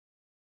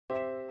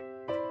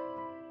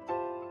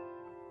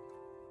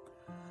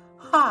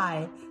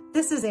Hi,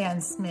 this is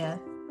Ann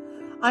Smith.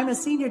 I'm a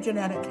senior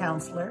genetic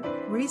counselor,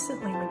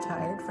 recently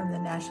retired from the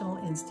National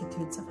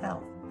Institutes of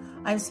Health.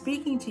 I'm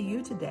speaking to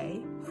you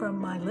today from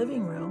my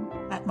living room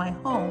at my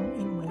home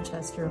in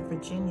Winchester,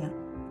 Virginia.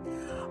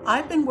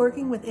 I've been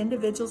working with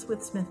individuals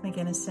with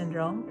Smith-Magenis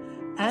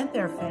syndrome and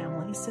their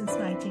families since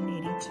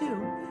 1982,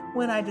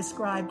 when I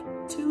described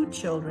 2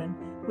 children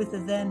with the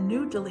then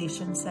new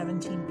deletion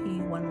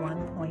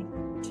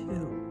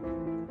 17p11.2.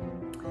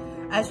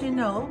 As you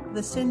know,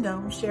 the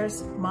syndrome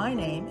shares my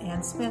name,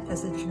 Ann Smith,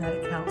 as a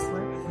genetic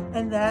counselor,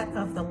 and that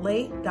of the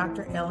late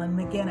Dr. Ellen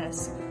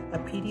Magenis, a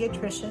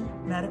pediatrician,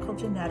 medical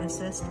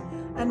geneticist,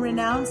 and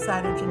renowned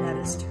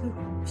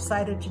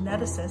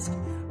cytogeneticist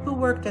who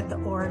worked at the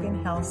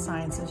Oregon Health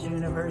Sciences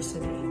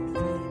University.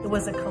 It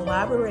was a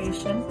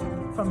collaboration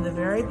from the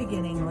very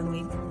beginning when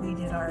we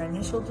did our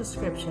initial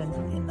description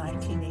in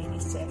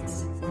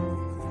 1986.